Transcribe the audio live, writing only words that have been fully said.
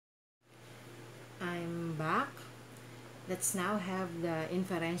Let's now have the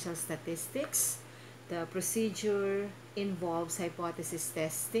inferential statistics. The procedure involves hypothesis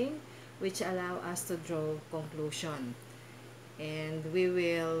testing, which allow us to draw conclusion. And we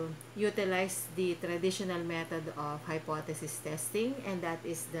will utilize the traditional method of hypothesis testing, and that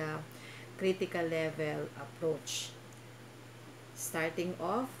is the critical level approach. Starting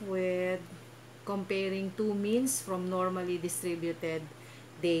off with comparing two means from normally distributed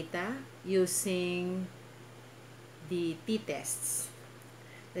data using the t-tests.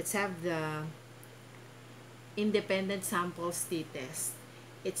 Let's have the independent samples t-test.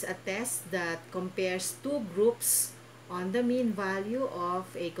 It's a test that compares two groups on the mean value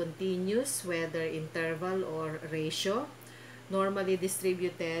of a continuous, whether interval or ratio, normally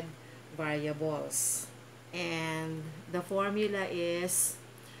distributed variables. And the formula is,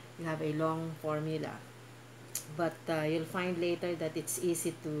 you have a long formula, but you'll find later that it's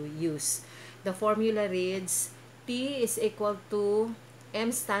easy to use. The formula reads, T is equal to,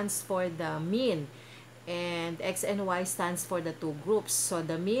 M stands for the mean, and X and Y stands for the two groups. So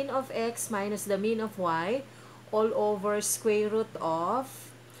the mean of X minus the mean of Y all over square root of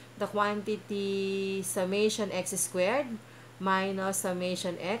the quantity summation X squared minus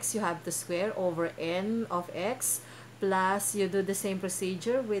summation X, you have to square over N of X, plus you do the same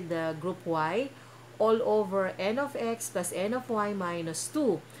procedure with the group Y, all over N of X plus N of Y minus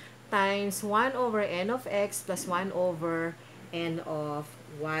 2 times 1 over N of X plus 1 over N of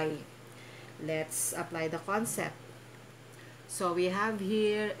Y. Let's apply the concept. So we have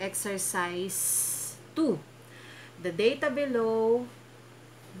here exercise 2. The data below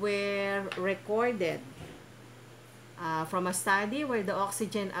were recorded from a study where the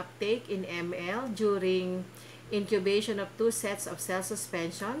oxygen uptake in ml during incubation of two sets of cell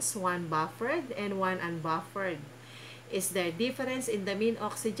suspensions, one buffered and one unbuffered. Is there difference in the mean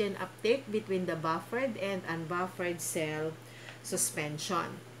oxygen uptake between the buffered and unbuffered cell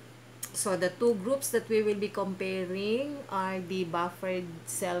suspension? So the two groups that we will be comparing are the buffered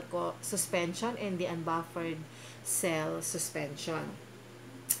cell suspension and the unbuffered cell suspension.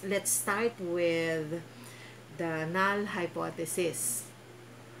 Let's start with the null hypothesis.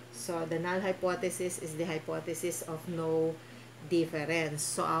 So the null hypothesis is the hypothesis of no difference.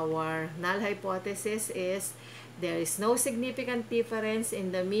 So our null hypothesis is there is no significant difference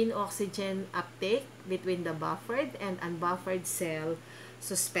in the mean oxygen uptake between the buffered and unbuffered cell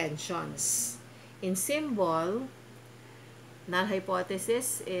suspensions. In symbol, null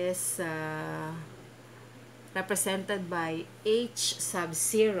hypothesis is represented by H sub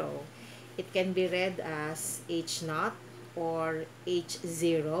 0. It can be read as H naught or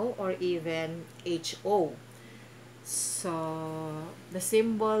H0 or even HO. So the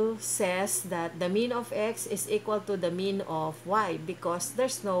symbol says that the mean of X is equal to the mean of Y because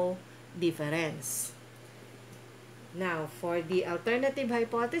there's no difference. Now, for the alternative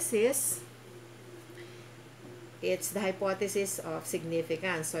hypothesis, it's the hypothesis of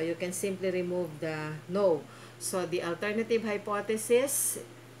significance. So you can simply remove the no. So the alternative hypothesis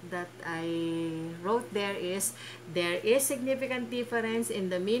that I wrote there is significant difference in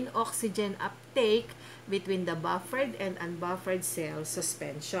the mean oxygen uptake between the buffered and unbuffered cell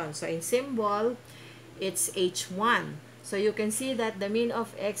suspension. So in symbol, it's H1. So you can see that the mean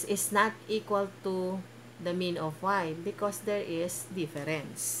of X is not equal to the mean of Y because there is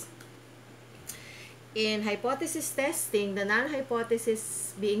difference. In hypothesis testing, the null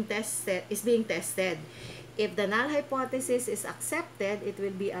hypothesis is being tested. If the null hypothesis is accepted, it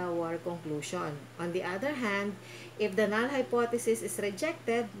will be our conclusion. On the other hand, if the null hypothesis is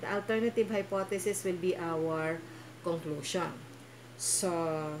rejected, the alternative hypothesis will be our conclusion.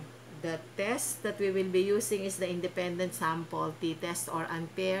 So the test that we will be using is the independent sample t-test or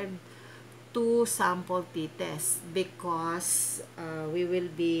unpaired two sample t-test because we will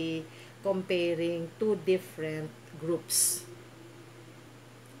be comparing two different groups.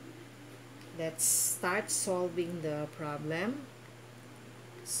 Let's start solving the problem.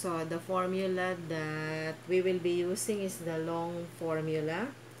 So the formula that we will be using is the long formula.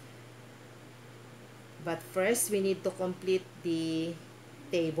 But first, we need to complete the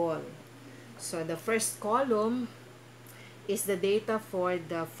table. So the first column is the data for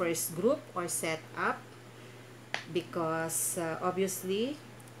the first group or setup because obviously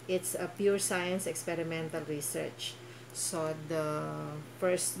it's a pure science experimental research. So the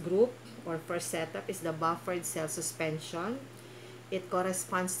first group or first setup is the buffered cell suspension. It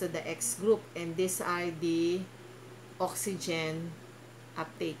corresponds to the X group, and these are the oxygen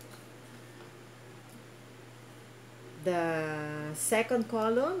uptake. The second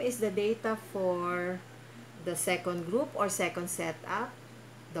column is the data for the second group or second setup,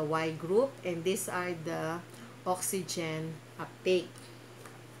 the Y group, and these are the oxygen uptake.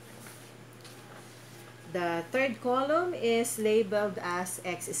 The third column is labeled as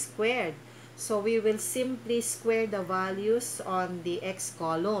x squared. So we will simply square the values on the x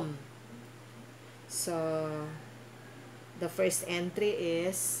column. So the first entry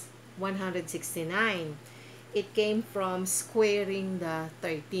is 169. It came from squaring the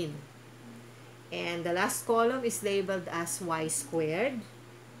 13. And the last column is labeled as y squared.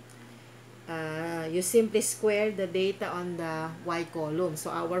 You simply square the data on the y column.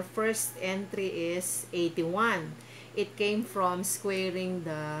 So our first entry is 81. It came from squaring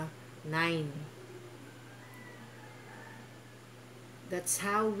the 9. That's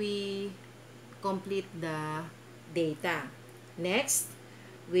how we complete the data. Next,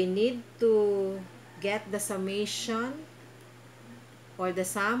 we need to get the summation or the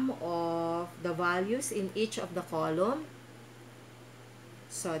sum of the values in each of the column.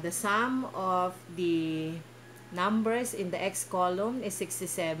 So the sum of the numbers in the x column is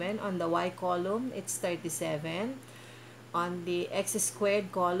 67. On the y column, it's 37. On the x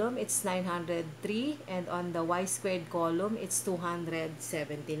squared column, it's 903. And on the y squared column, it's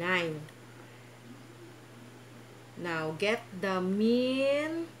 279. Now, get the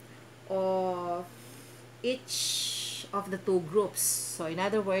mean of each of the two groups. So, in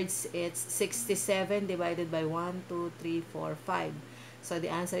other words, it's 67 divided by 1, 2, 3, 4, 5. So, the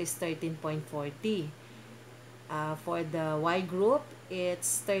answer is 13.40. For the y group,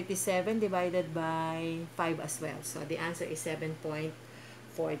 it's 37 divided by 5 as well. So, the answer is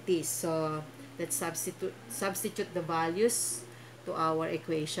 7.40. So, let's substitute the values to our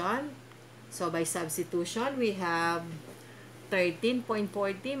equation. So, by substitution, we have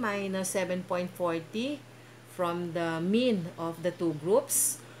 13.40 minus 7.40 from the mean of the two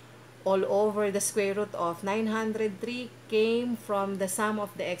groups. All over the square root of 903 came from the sum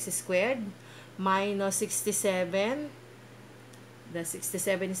of the x squared minus 67. The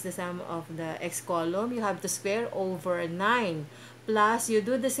 67 is the sum of the x column. You have to square over 9. Plus, you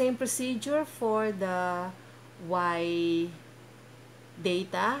do the same procedure for the y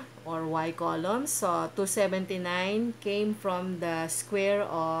data or y column. So, 279 came from the square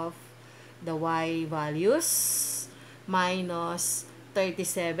of the y values minus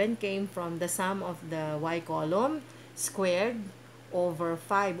 37 came from the sum of the y column squared over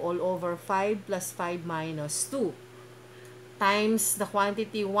 5, all over 5 plus 5 minus 2 times the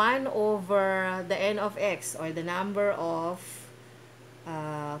quantity 1 over the n of x or the number of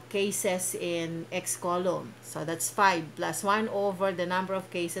cases in x column. So that's 5 plus 1 over the number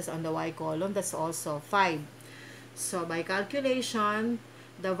of cases on the y column. That's also 5. So by calculation,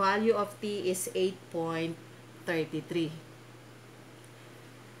 the value of t is 8.33.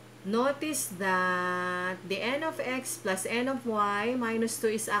 Notice that the n of x plus n of y minus 2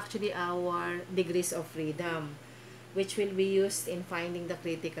 is actually our degrees of freedom, which will be used in finding the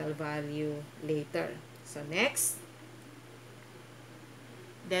critical value later. So next,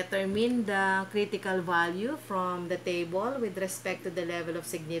 determine the critical value from the table with respect to the level of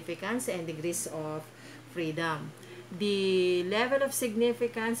significance and degrees of freedom. The level of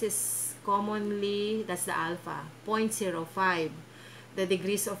significance is commonly, that's the alpha, 0.05. The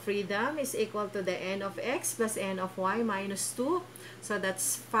degrees of freedom is equal to the n of x plus n of y minus 2. So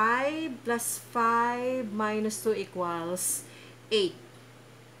that's 5 plus 5 minus 2 equals 8.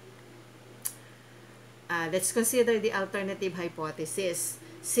 Let's consider the alternative hypothesis.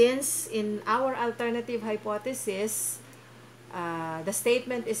 Since in our alternative hypothesis, the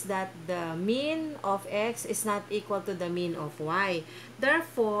statement is that the mean of x is not equal to the mean of y.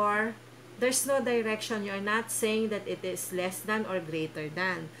 Therefore, there's no direction. You're not saying that it is less than or greater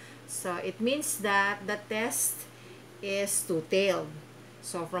than. So, it means that the test is two-tailed.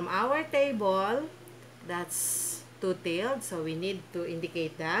 So, from our table, that's two-tailed. So, we need to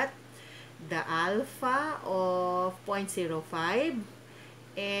indicate that the alpha of 0.05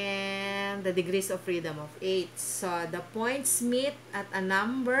 and the degrees of freedom of 8. So, the points meet at a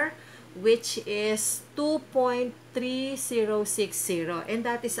number which is 2.3060, and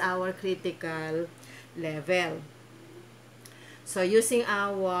that is our critical level. So, using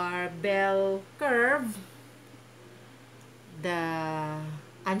our bell curve, the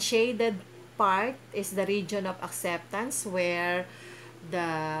unshaded part is the region of acceptance where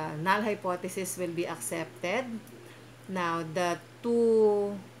the null hypothesis will be accepted. Now, the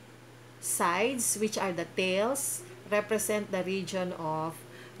two sides, which are the tails, represent the region of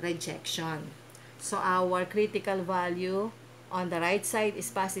rejection. So, our critical value on the right side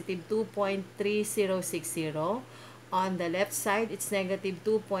is positive 2.3060. On the left side, it's negative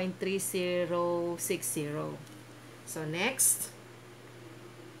 2.3060. So, next,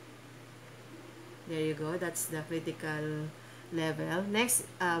 There you go. That's the critical level. Next,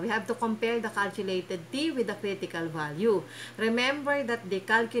 we have to compare the calculated T with the critical value. Remember that the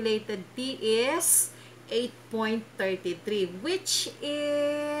calculated T is 8.33, which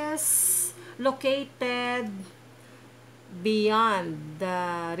is located beyond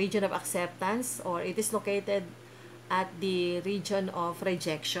the region of acceptance, or it is located at the region of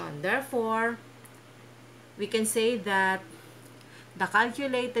rejection. Therefore, we can say that the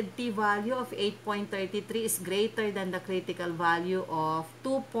calculated T value of 8.33 is greater than the critical value of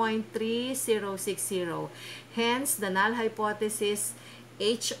 2.3060. Hence, the null hypothesis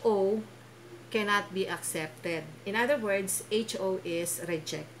HO cannot be accepted. In other words, HO is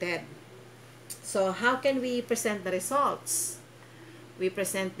rejected. So, how can we present the results? We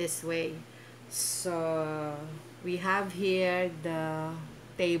present this way. So, we have here the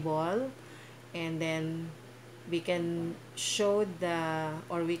table, and then we can show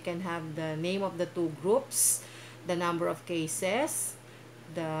we can have the name of the two groups, the number of cases,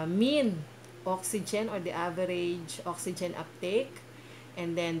 the mean oxygen or the average oxygen uptake,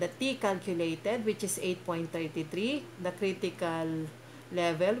 and then the T calculated, which is 8.33, the critical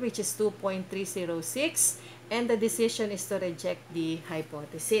level, which is 2.306, and the decision is to reject the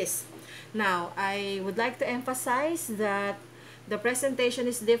hypothesis. Now, I would like to emphasize that the presentation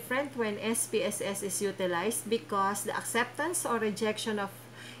is different when SPSS is utilized because the acceptance or rejection of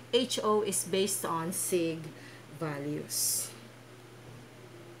HO is based on SIG values.